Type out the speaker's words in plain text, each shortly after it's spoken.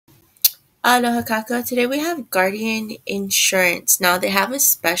Aloha Kako. Today we have Guardian Insurance. Now they have a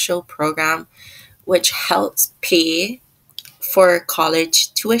special program which helps pay for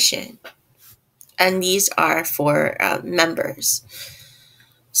college tuition, and these are for members.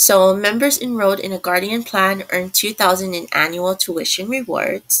 So members enrolled in a Guardian plan earn 2,000 in annual tuition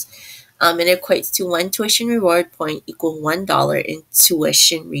rewards. It equates to one tuition reward point equal $1 in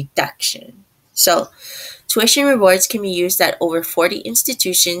tuition reduction. So tuition rewards can be used at over 40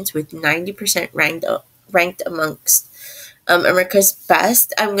 institutions with 90% ranked amongst America's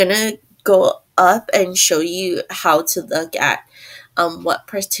best. I'm going to go up and show you how to look at what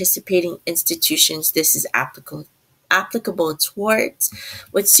participating institutions this is applicable towards.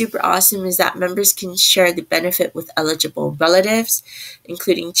 What's super awesome is that members can share the benefit with eligible relatives,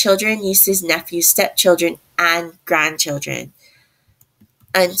 including children, nieces, nephews, stepchildren, and grandchildren.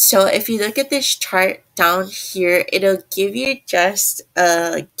 And so if you look at this chart down here, it'll give you just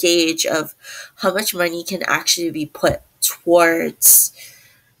a gauge of how much money can actually be put towards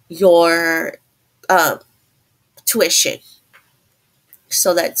your tuition.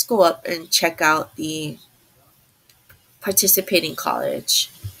 So let's go up and check out the participating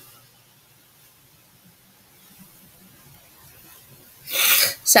college.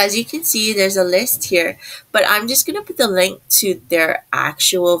 So as you can see, there's a list here, but I'm just going to put the link to their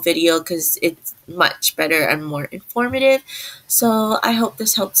actual video because it's much better and more informative. So I hope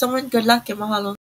this helped someone. Good luck and mahalo.